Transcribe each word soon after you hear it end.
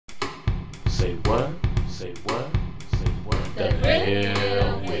Say what? Say what? Say what? The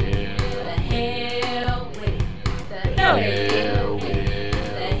hell with it. The hell with it. The hell with it.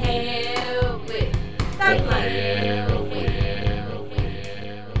 The hell with it. Stop playing.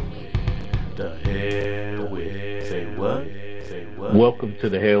 The hell with it. Say what? Say what? Welcome to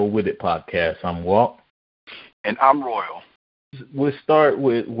the Hell With It podcast. I'm Walt. And I'm Royal. We'll start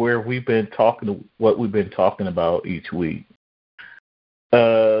with where we've been talking, what we've been talking about each week.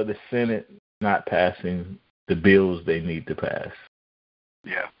 The Senate not passing the bills they need to pass.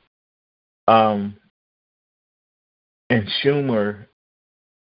 Yeah. And Schumer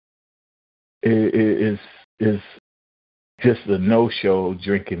is just a no-show,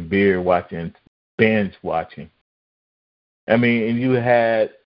 drinking beer, binge watching. I mean, and you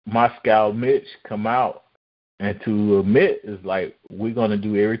had Moscow Mitch come out and to admit is like, we're going to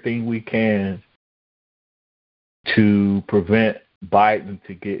do everything we can to prevent Biden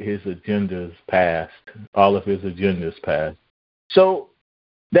to get his agendas passed, all of his agendas passed. So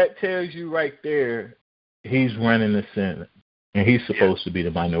that tells you right there, he's running the Senate, and he's supposed to be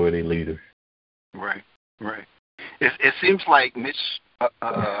the minority leader. Right. It seems like Mitch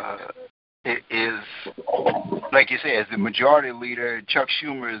is, like you said, is the majority leader. Chuck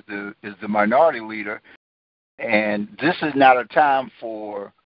Schumer is the minority leader, and this is not a time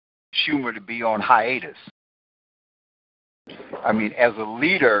for Schumer to be on hiatus. I mean, as a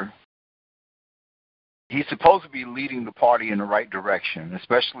leader, he's supposed to be leading the party in the right direction,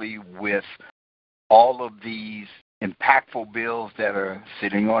 especially with all of these impactful bills that are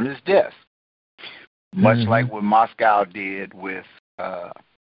sitting on his desk. Much like what Moscow did with,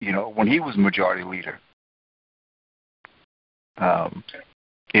 when he was majority leader.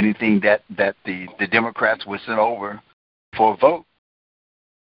 Anything that the Democrats would send over for a vote,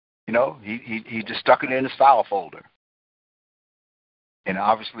 he just stuck it in his file folder. And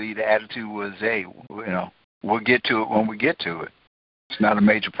obviously the attitude was, hey, we'll get to it when we get to it. It's not a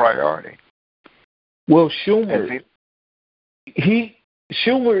major priority. Well, Schumer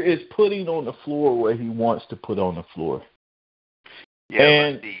is putting on the floor what he wants to put on the floor. Yeah,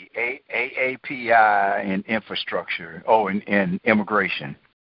 and the AAPI and infrastructure. And immigration.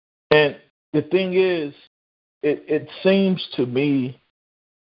 And the thing is, it seems to me,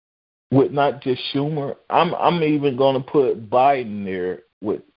 with not just Schumer, I'm even going to put Biden there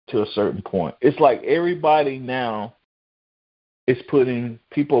to a certain point. It's like everybody now is putting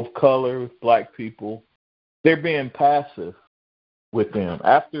people of color, black people, they're being passive with them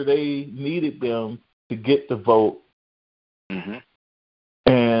after they needed them to get the vote and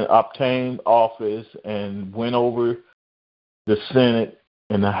obtain office and went over the Senate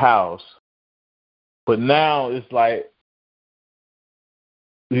and the House. But now it's like,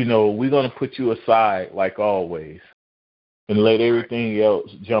 we're going to put you aside like always and let everything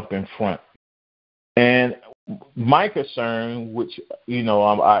else jump in front. And my concern, which,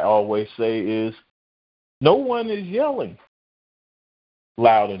 I always say is no one is yelling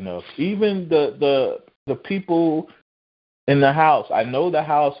loud enough. Even the people in the House. I know the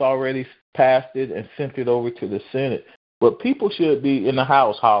House already passed it and sent it over to the Senate, but people should be in the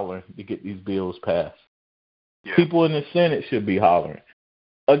House hollering to get these bills passed. Yeah. People in the Senate should be hollering.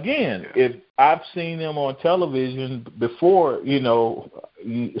 Again, if I've seen them on television before,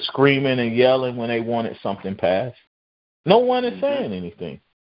 screaming and yelling when they wanted something passed. No one is saying anything.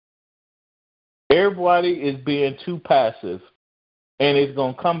 Everybody is being too passive, and it's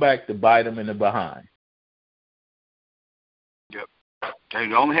going to come back to bite them in the behind. Yep.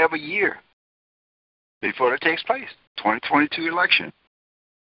 They only have a year before it takes place, 2022 election.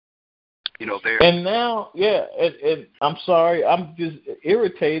 And now, and I'm sorry, I'm just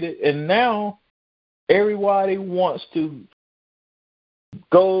irritated. And now everybody wants to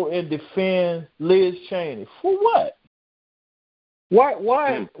go and defend Liz Cheney. For what?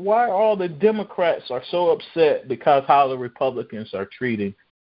 Why all the Democrats are so upset because how the Republicans are treating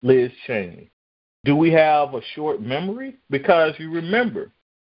Liz Cheney? Do we have a short memory? Because you remember,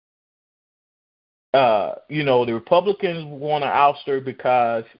 the Republicans want to oust her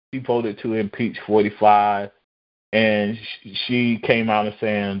because she voted to impeach 45, and she came out and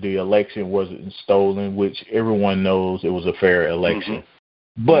saying the election wasn't stolen, which everyone knows it was a fair election.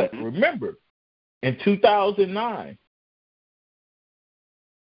 But remember, in 2009,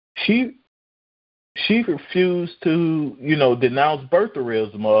 she refused to, denounce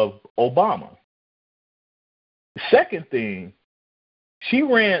birtherism of Obama. Second thing, she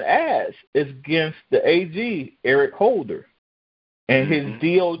ran ads against the AG, Eric Holder, and his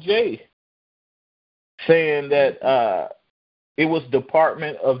DOJ, saying that it was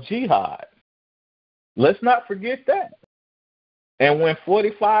Department of Jihad. Let's not forget that. And when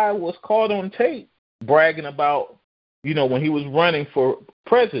 45 was caught on tape bragging about, when he was running for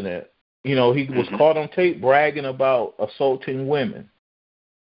president, he was caught on tape bragging about assaulting women.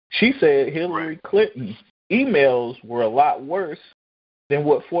 She said Hillary Clinton's emails were a lot worse than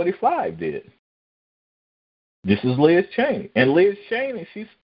what 45 did. This is Liz Cheney. And Liz Cheney, she's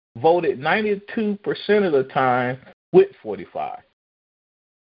voted 92% of the time with 45.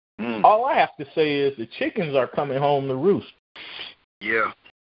 All I have to say is the chickens are coming home to roost. Yeah.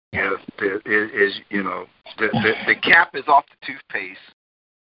 Yeah. The cap is off the toothpaste,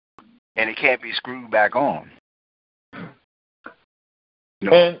 and it can't be screwed back on.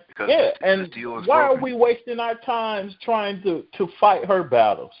 And why are we wasting our time trying to fight her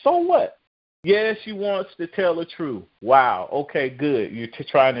battle? So what? Yes, she wants to tell the truth. Wow. Okay, good. You're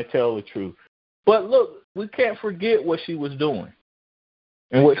trying to tell the truth. But look, we can't forget what she was doing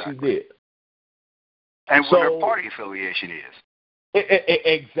and what she did. And what her party affiliation is.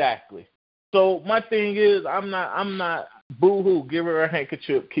 Exactly. So my thing is, I'm not boo-hoo, give her a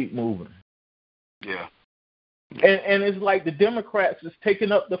handkerchief, keep moving. Yeah. And it's like the Democrats is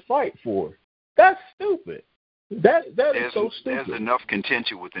taking up the fight for her. That's stupid. That is so stupid. There's enough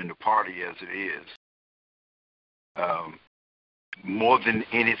contention within the party as it is. More than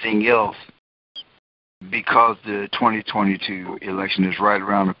anything else, because the 2022 election is right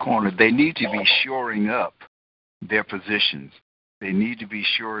around the corner, they need to be shoring up their positions. They need to be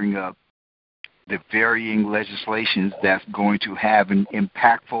shoring up the varying legislations that's going to have an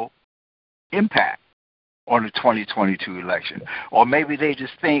impactful impact on the 2022 election. Or maybe they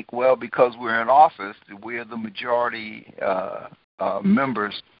just think, well, because we're in office, we're the majority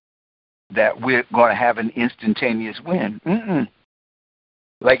members, that we're going to have an instantaneous win.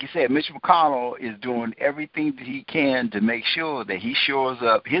 Like you said, Mitch McConnell is doing everything that he can to make sure that he shores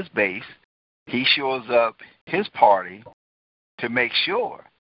up his base, he shores up his party to make sure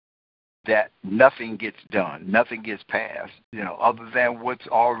that nothing gets done, nothing gets passed, other than what's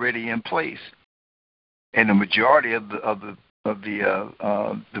already in place. And the majority of the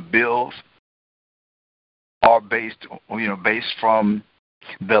bills are based from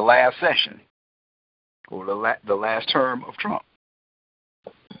the last session or the last term of Trump.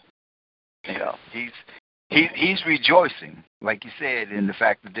 He's rejoicing, like you said, in the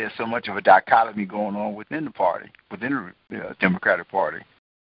fact that there's so much of a dichotomy going on within the party, within the Democratic Party.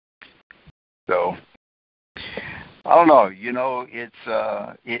 So I don't know.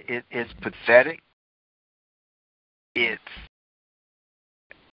 It's pathetic.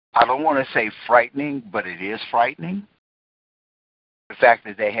 I don't want to say frightening, but it is frightening. The fact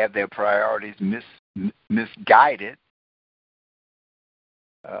that they have their priorities misguided.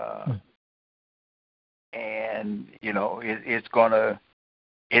 And it's gonna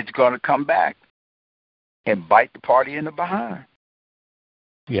come back and bite the party in the behind.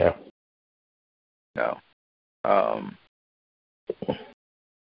 Yeah. No. I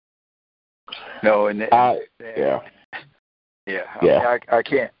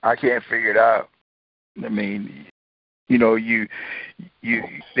can't figure it out. I mean,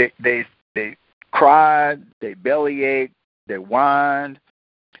 they cried, they bellyached, they whined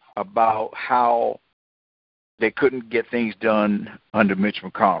about how they couldn't get things done under Mitch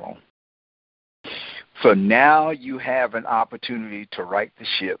McConnell. So now you have an opportunity to right the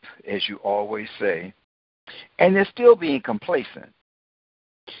ship, as you always say, and they're still being complacent.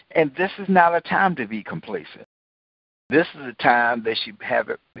 And this is not a time to be complacent. This is a time they should have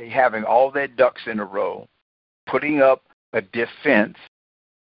having all their ducks in a row, putting up a defense,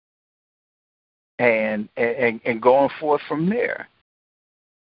 and going forth from there.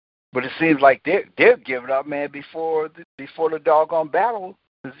 But it seems like they're giving up, man, before the doggone battle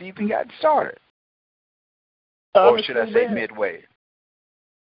has even gotten started. Or should I say midway?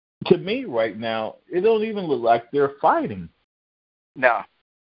 To me right now, it don't even look like they're fighting. No.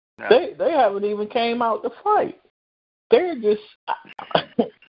 They haven't even came out to fight. They're just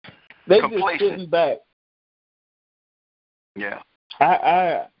just sitting back. Yeah.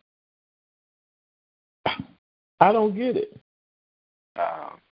 I don't get it.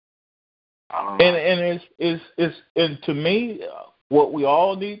 I don't know. And to me, what we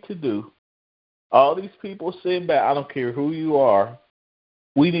all need to do, all these people sitting back, I don't care who you are,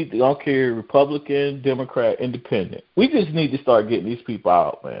 I don't care Republican, Democrat, Independent. We just need to start getting these people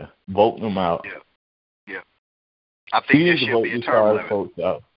out, man. Voting them out. Yeah. I think there should be a term limit.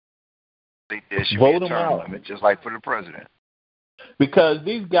 I think there should be a term limit, just like for the president. Because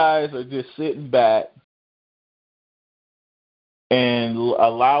these guys are just sitting back and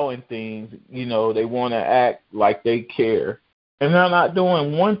allowing things, they want to act like they care. And they're not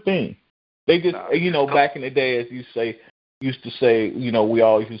doing one thing. They just, back in the day, as you say, used to say, we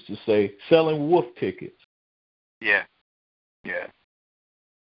always used to say, selling wolf tickets. Yeah.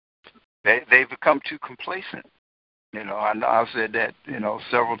 They've become too complacent. I know I've said that,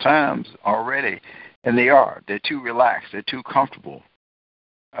 several times already, and they are. They're too relaxed. They're too comfortable.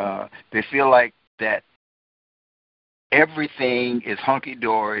 They feel like that everything is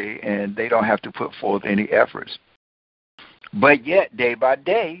hunky-dory and they don't have to put forth any efforts. But yet, day by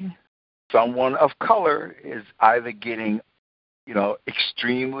day, someone of color is either getting,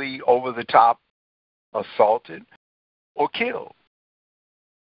 extremely over the top assaulted or killed.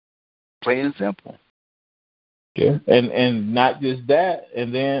 Plain and simple. Yeah, and not just that,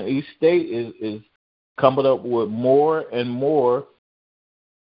 and then each state is coming up with more and more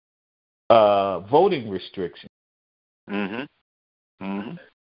voting restrictions. Mm-hmm.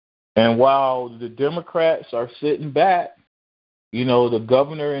 And while the Democrats are sitting back, the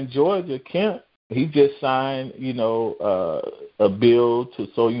governor in Georgia, Kemp, he just signed, a bill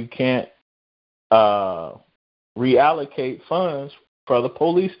so you can't reallocate funds for the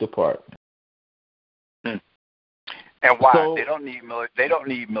police department. And why? So, they don't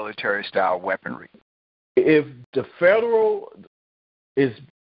need military style weaponry. If the federal is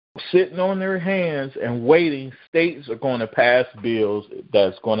sitting on their hands and waiting, states are going to pass bills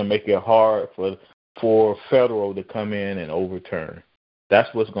that's going to make it hard for federal to come in and overturn.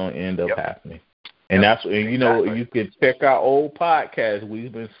 That's what's going to end up happening. And that's, exactly. You can check our old podcast.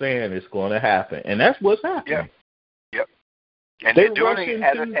 We've been saying it's going to happen, and that's what's happening. Yep. And they're doing it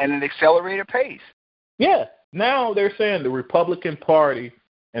at an accelerated pace. Yeah. Now they're saying the Republican Party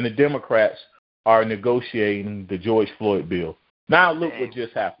and the Democrats are negotiating the George Floyd bill. Now look what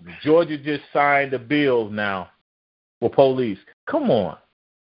just happened. Georgia just signed a bill now for police. Come on.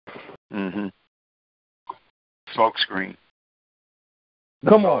 Mm-hmm. Smoke screen.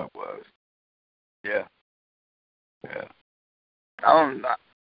 Come on. It was. Yeah.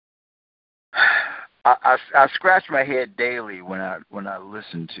 I scratch my head daily when I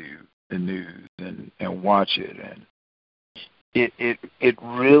listen to the news and watch it, and it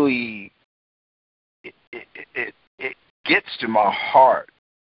really it gets to my heart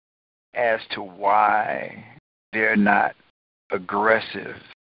as to why they're not aggressive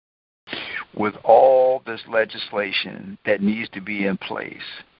with all this legislation that needs to be in place.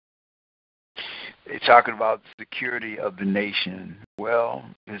 They're talking about the security of the nation. Well,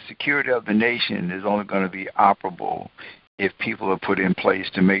 the security of the nation is only going to be operable if people are put in place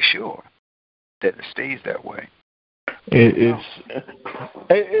to make sure that it stays that way. And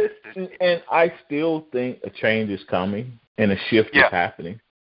I still think a change is coming and a shift is happening.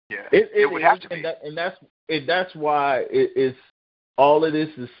 Yeah, it would have to be. And that's why it's all of this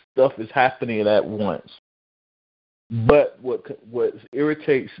stuff is happening at once. But what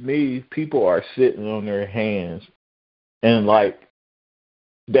irritates me, people are sitting on their hands and like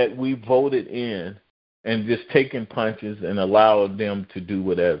that we voted in and just taking punches and allowing them to do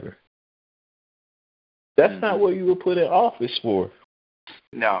whatever. That's not what you were put in office for.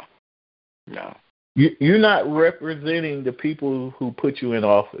 No. You're not representing the people who put you in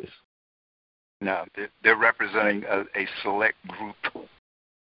office. No, they're representing a select group.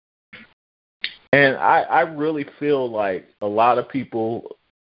 And I really feel like a lot of people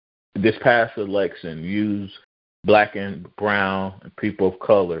this past election used black and brown and people of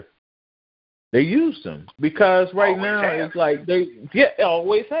color. They used them because right always now have. It's like they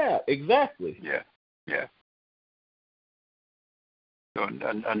always have. Exactly. Yeah. So,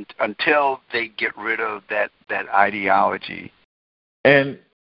 until they get rid of that ideology. And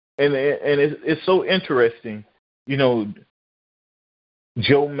it's so interesting, Joe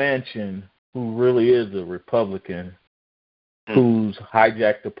Manchin, who really is a Republican, who's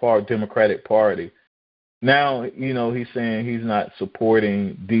hijacked the Democratic Party. Now, he's saying he's not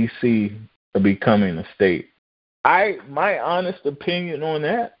supporting D.C. becoming a state. My honest opinion on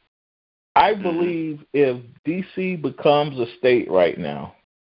that, I believe if D.C. becomes a state right now,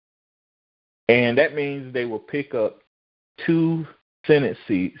 and that means they will pick up 2 Senate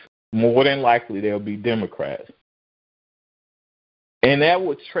seats, more than likely they'll be Democrats. And that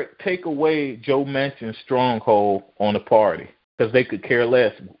would take away Joe Manchin's stronghold on the party because they could care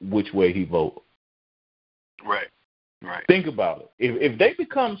less which way he votes. Right. Think about it. If they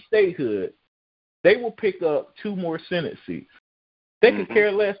become statehood, they will pick up 2 more Senate seats. They could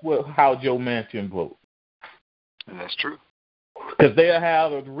care less how Joe Manchin votes. And that's true. Because they will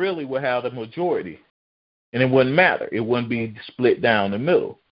have the majority. And it wouldn't matter. It wouldn't be split down the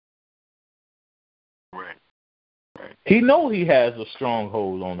middle. Right. He knows he has a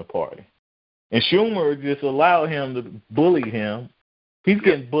stronghold on the party. And Schumer just allowed him to bully him. He's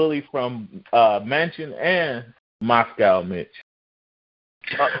getting bullied from Manchin and Moscow Mitch.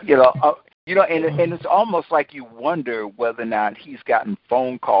 And it's almost like you wonder whether or not he's gotten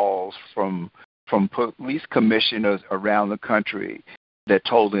phone calls from police commissioners around the country that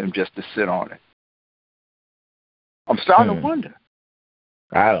told him just to sit on it. I'm starting to wonder.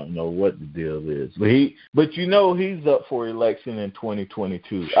 I don't know what the deal is, but he's up for election in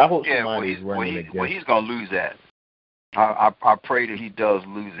 2022. I hope somebody's running against. Well, he's going to lose that. I pray that he does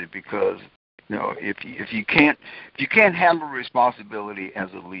lose it, because if you can't handle responsibility as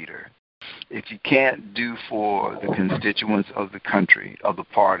a leader, if you can't do for the constituents of the country, of the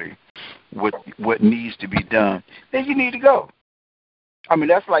party, what needs to be done, then you need to go. I mean,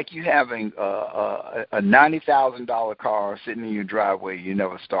 that's like you having a $90,000 car sitting in your driveway you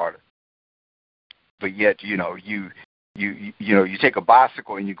never started, but yet you take a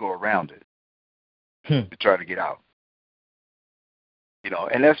bicycle and you go around it to try to get out.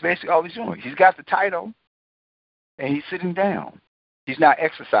 And that's basically all he's doing. He's got the title, and he's sitting down. He's not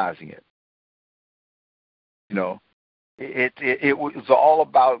exercising it. It was all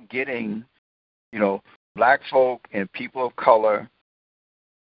about getting, black folk and people of color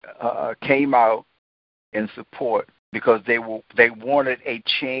came out in support because they wanted a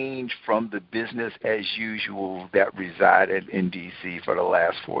change from the business as usual that resided in D.C. for the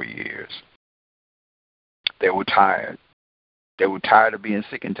last 4 years. They were tired. They were tired of being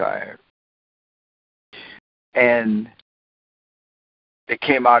sick and tired. And they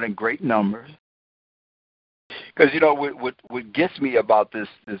came out in great numbers. Because, what gets me about this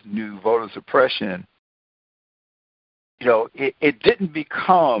new voter suppression, it didn't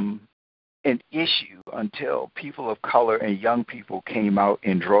become an issue until people of color and young people came out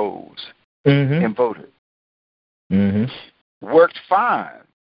in droves and voted. Worked fine.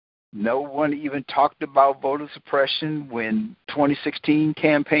 No one even talked about voter suppression when 2016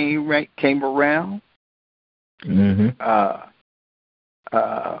 campaign came around.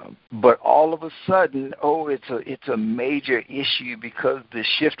 But all of a sudden, it's a major issue because the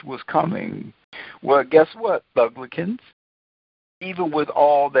shift was coming. Well, guess what, Thuglicans? Even with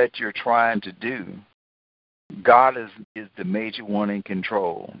all that you're trying to do, God is the major one in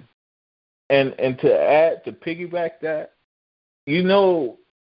control. And to piggyback that,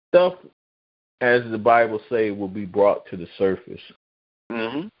 stuff, as the Bible say, will be brought to the surface,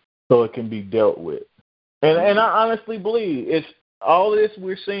 so it can be dealt with. And I honestly believe it's all this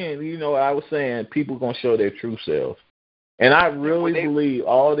we're seeing. I was saying people gonna show their true selves, and I really believe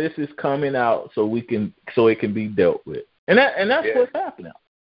all this is coming out so it can be dealt with. And that's what's happening.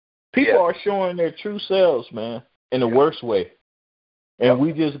 People are showing their true selves, man, in the worst way, and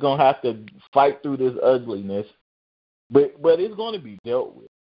we just gonna have to fight through this ugliness. But it's gonna be dealt with.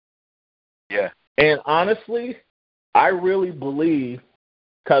 Yeah. And honestly, I really believe,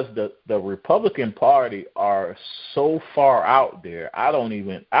 because the Republican Party are so far out there, I don't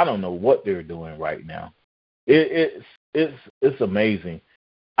know what they're doing right now. It's amazing.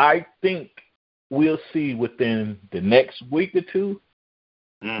 I think we'll see within the next week or two.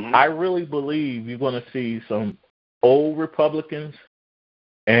 I really believe you're going to see some old Republicans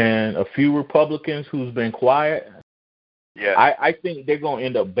and a few Republicans who's been quiet. Yeah. I think they're going to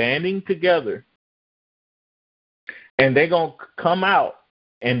end up banding together, and they're going to come out,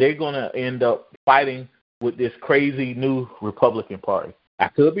 and they're going to end up fighting with this crazy new Republican Party. I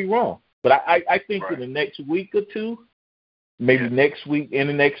could be wrong, but I think in the next week or two, maybe next week, in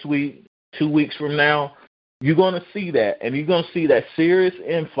the next week, 2 weeks from now, you're going to see that, and you're going to see that serious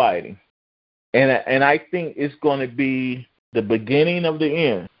infighting. And I think it's going to be the beginning of the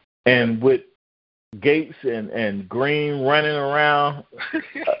end. And with Gates and Green running around,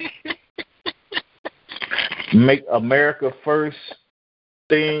 make America first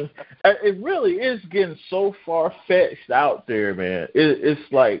thing, it really is getting so far-fetched out there, man.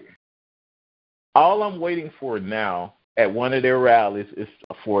 It's like all I'm waiting for now at one of their rallies is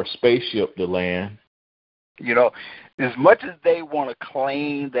for a spaceship to land. As much as they want to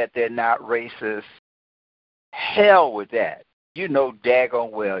claim that they're not racist, hell with that.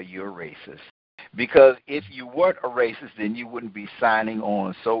 Daggone well you're racist. Because if you weren't a racist, then you wouldn't be signing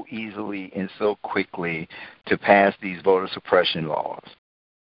on so easily and so quickly to pass these voter suppression laws.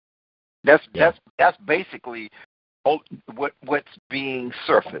 That's basically what's being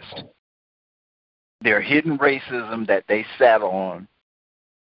surfaced. Their hidden racism that they sat on,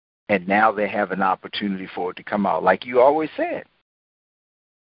 and now they have an opportunity for it to come out. Like you always said,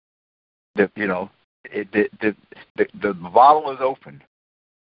 the bottle is open.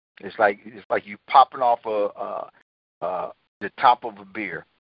 It's like you popping off the top of a beer.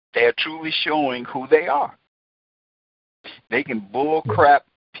 They're truly showing who they are. They can bull crap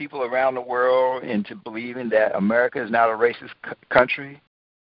people around the world into believing that America is not a racist country,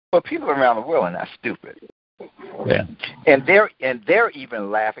 but people around the world are not stupid. Yeah. And they're even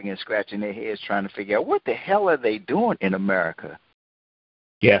laughing and scratching their heads trying to figure out what the hell are they doing in America.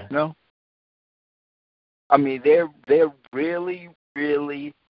 Yeah. No. I mean, they're really,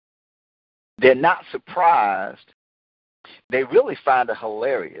 really, they're not surprised. They really find it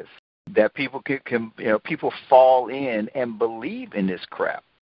hilarious that people can people fall in and believe in this crap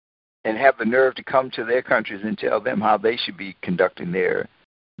and have the nerve to come to their countries and tell them how they should be conducting their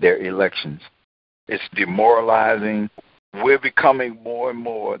elections. It's demoralizing. We're becoming more and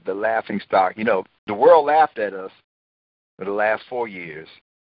more the laughingstock. You know, the world laughed at us for the last 4 years.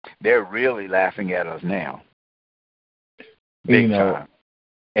 They're really laughing at us now. Big time.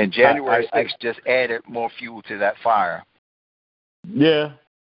 And January 6th just added more fuel to that fire. Yeah.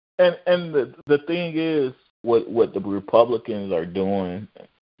 And the thing is, what the Republicans are doing,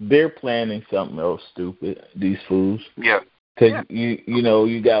 they're planning something else stupid, these fools. Yeah. Because,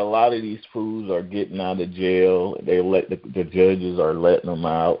 you got a lot of these fools are getting out of jail. They let the judges are letting them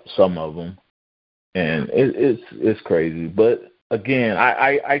out, some of them. And it's crazy. But, again,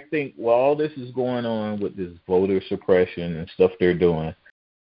 I think while all this is going on with this voter suppression and stuff they're doing,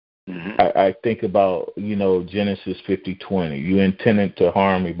 I think about, Genesis 50:20. You intended to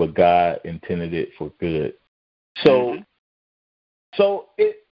harm me, but God intended it for good. So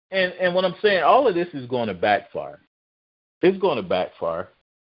it and what I'm saying, all of this is going to backfire. It's going to backfire.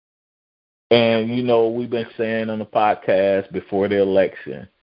 And, we've been saying on the podcast before the election,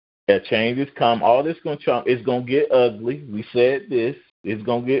 that changes come. All this going to it's going to get ugly. We said this. It's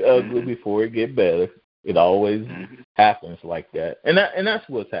going to get ugly before it get better. It always happens like that, and that's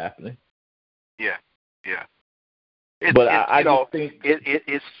what's happening. Yeah. I just think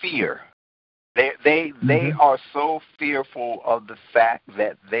it's fear. They are so fearful of the fact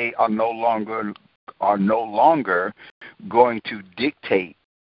that they are no longer going to dictate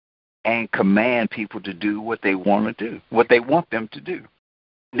and command people to do what they want to do, what they want them to do,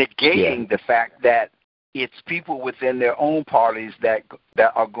 negating the fact that it's people within their own parties that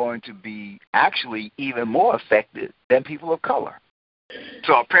are going to be actually even more affected than people of color.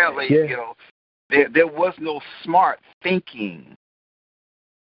 So apparently, there was no smart thinking.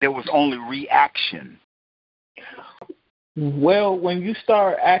 There was only reaction. Well, when you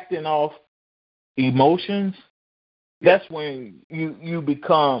start acting off emotions, that's when you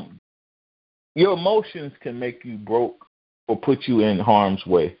become, your emotions can make you broke or put you in harm's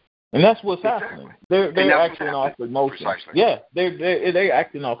way. And that's what's happening. They're acting off emotions. Precisely. Yeah, they're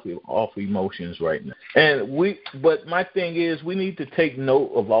acting off emotions right now. But my thing is, we need to take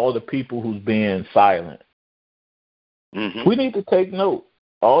note of all the people who's being silent. We need to take note.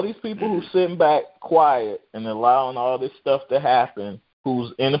 All these people who's sitting back quiet and allowing all this stuff to happen,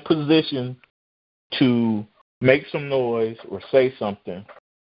 who's in a position to make some noise or say something,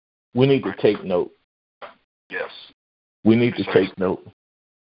 we need to take note. Yes. We need to take note.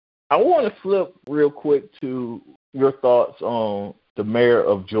 I want to flip real quick to your thoughts on the mayor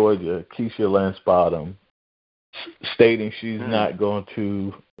of Georgia, Keisha Lance Bottom, stating she's not going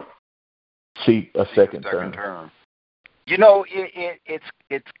to seek a second term.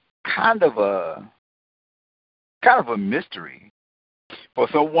 It's kind of a mystery for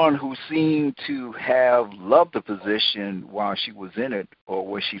someone who seemed to have loved the position while she was in it, or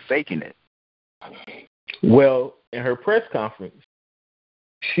was she faking it? Well, in her press conference,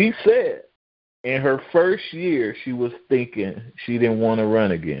 she said in her first year she was thinking she didn't want to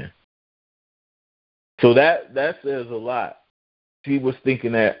run again. So that says a lot. She was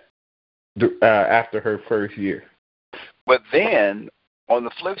thinking that after her first year. But then, on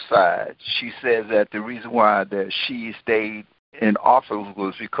the flip side, she said that the reason why that she stayed in office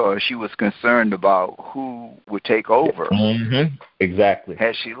was because she was concerned about who would take over. Exactly.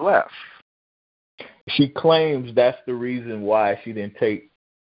 Had she left. She claims that's the reason why she didn't take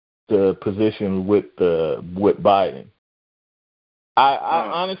the position with Biden. I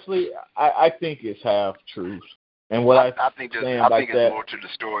honestly think it's half truth. And what I think it's more to the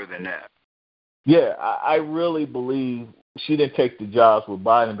story than that. Yeah, I really believe she didn't take the jobs with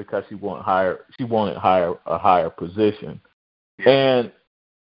Biden because she wanted a higher position. Yeah. And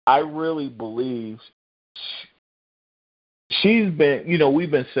I really believe she's been,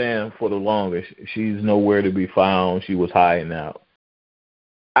 we've been saying for the longest, she's nowhere to be found. She was hiding out.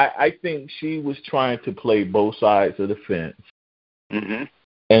 I think she was trying to play both sides of the fence.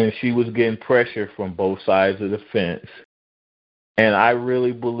 And she was getting pressure from both sides of the fence. And I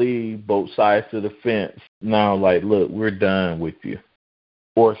really believe both sides of the fence now, like, look, we're done with you.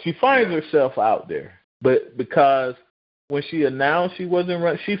 Or she finds herself out there. But because when she announced she wasn't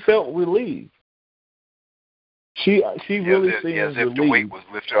running, she felt relieved. She really seemed as if relieved. the weight was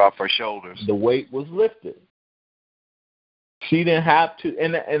lifted off her shoulders. The weight was lifted. She didn't have to,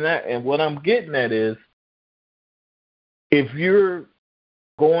 and what I'm getting at is, if you're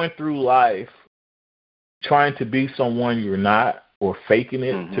going through life trying to be someone you're not, or faking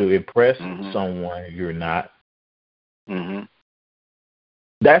it to impress someone you're not,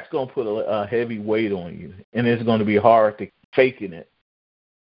 that's going to put a heavy weight on you, and it's going to be hard to faking it.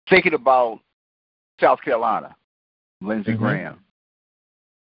 Thinking about South Carolina, Lindsey Graham.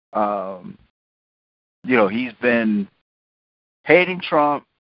 He's been hating Trump,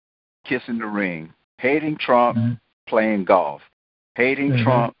 kissing the ring, hating Trump, playing golf, hating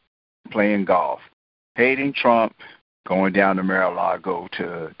Trump, playing golf, hating Trump, going down to Mar-a-Lago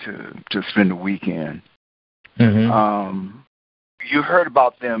to spend the weekend. You heard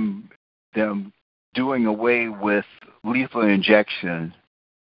about them doing away with lethal injection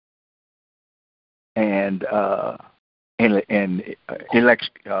and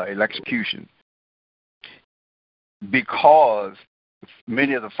electrocution because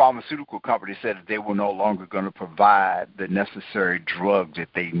many of the pharmaceutical companies said that they were no longer going to provide the necessary drugs that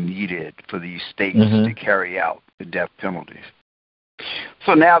they needed for these states to carry out the death penalties.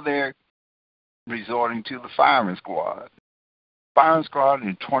 So now they're resorting to the firing squad. Firing squad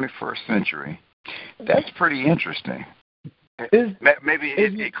in the 21st century. That's pretty interesting. Maybe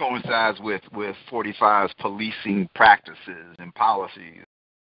it coincides with 45's policing practices and policies.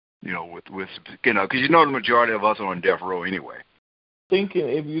 Because the majority of us are on death row anyway.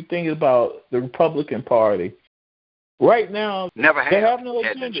 If you think about the Republican Party, right now they have no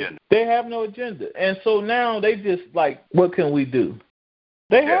agenda. They have no agenda, and so now they just like, what can we do?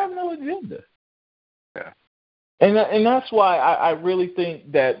 They have no agenda. Yeah. And that's why I really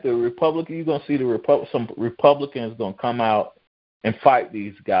think that the Republican, you're gonna see some Republicans gonna come out and fight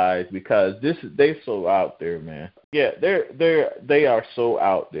these guys because they're so out there, man. Yeah, they are so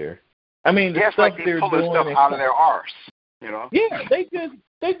out there. I mean, the stuff like they're pulling doing stuff out of their arse, Yeah, they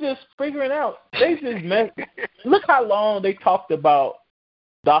just figuring out. They just look how long they talked about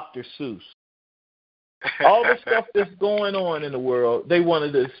Dr. Seuss. All the stuff that's going on in the world, they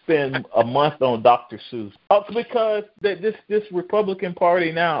wanted to spend a month on Dr. Seuss. Because this Republican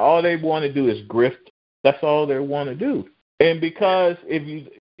Party now, all they want to do is grift. That's all they want to do. And because if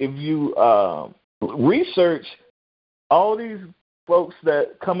you research all these folks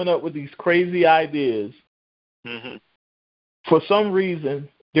that coming up with these crazy ideas, for some reason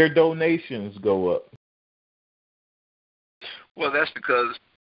their donations go up. Well, that's because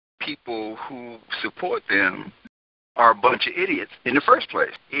people who support them are a bunch of idiots in the first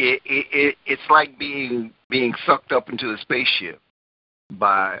place. It's like being sucked up into a spaceship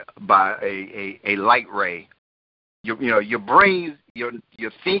by a light ray. Your brain, your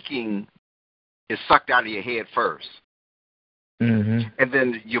thinking is sucked out of your head first, and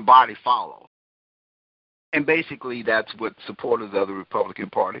then your body follows. And basically, that's what supporters of the Republican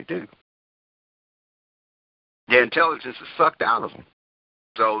Party do. Their intelligence is sucked out of them.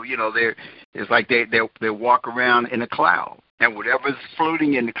 So, it's like they walk around in a cloud, and whatever's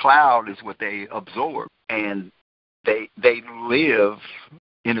floating in the cloud is what they absorb, and they live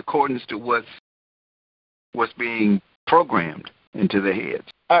in accordance to what's being programmed into their heads.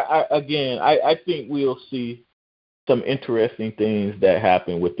 I think we'll see some interesting things that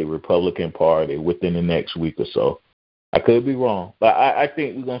happen with the Republican Party within the next week or so. I could be wrong, but I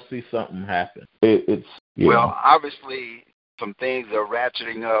think we're going to see something happen. Obviously, some things are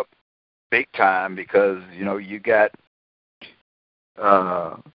ratcheting up big time because, you got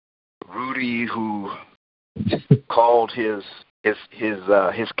Rudy, who called his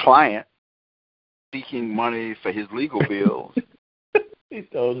client seeking money for his legal bills. He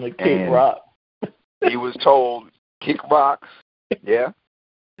told him to kick rocks. He was told, kick rocks. Yeah.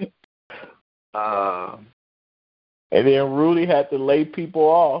 And then Rudy had to lay people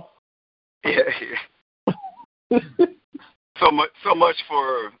off. Yeah. So much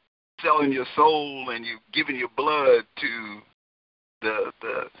for selling your soul and you giving your blood to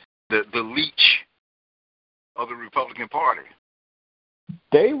the leech of the Republican Party.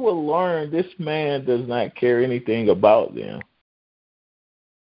 They will learn this man does not care anything about them.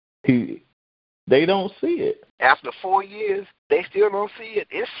 They don't see it. After 4 years, they still don't see it.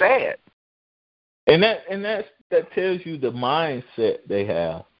 It's sad. And that tells you the mindset they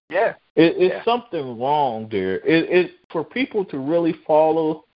have. Yeah. It's something wrong there. It for people to really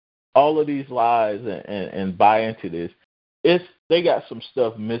follow all of these lies and buy into this, they got some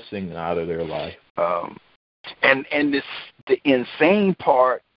stuff missing out of their life. And the insane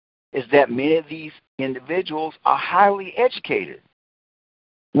part is that many of these individuals are highly educated.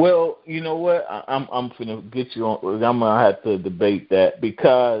 Well, you know what? I'm finna get you on. I'm gonna have to debate that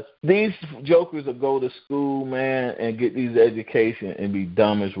because these jokers will go to school, man, and get these education and be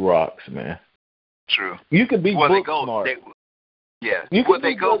dumb as rocks, man. True. You could be book smart.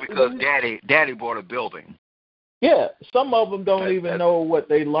 They go because daddy bought a building. Yeah, some of them don't even know what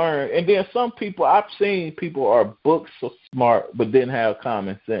they learn, and then some people I've seen people are book smart but didn't have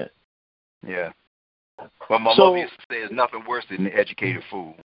common sense. Yeah. Well, my mother used to say there's nothing worse than an educated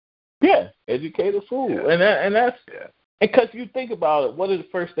fool. Yeah, educated fool. Yeah. And that's because you think about it, what is the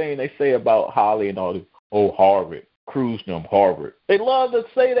first thing they say about Holly and all this? Oh, Harvard, cruise them, Harvard. They love to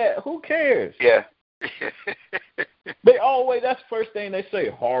say that. Who cares? Yeah. That's the first thing they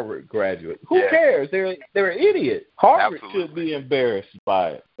say, Harvard graduate. Who cares? They're idiots. Harvard should be embarrassed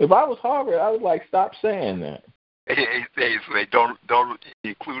by it. If I was Harvard, I would stop saying that. They don't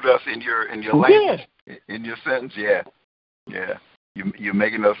include us in your language, in your sentence. Yeah. You're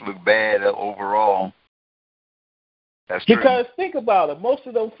making us look bad overall. That's true. Because think about it, most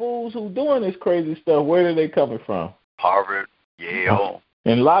of them fools who doing this crazy stuff, where are they coming from? Harvard, Yale.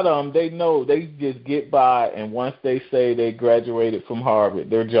 And a lot of them, they know they just get by, and once they say they graduated from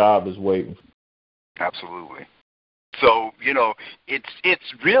Harvard, their job is waiting. Absolutely. So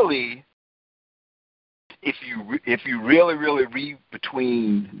it's really. If you really read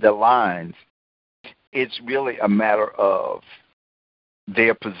between the lines, it's really a matter of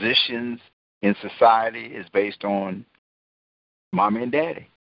their positions in society is based on mommy and daddy.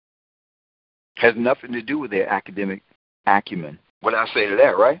 Has nothing to do with their academic acumen. What I say to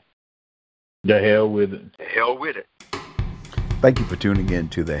that, right? The hell with it. The hell with it. Thank you for tuning in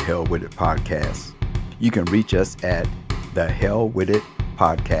to the Hell With It podcast. You can reach us at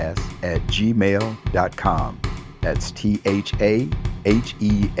thehellwithit@gmail.com. That's THAHELLWITIT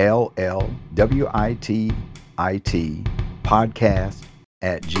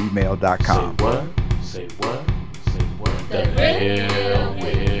podcast@gmail.com. Say what? Say what? Say what? The hell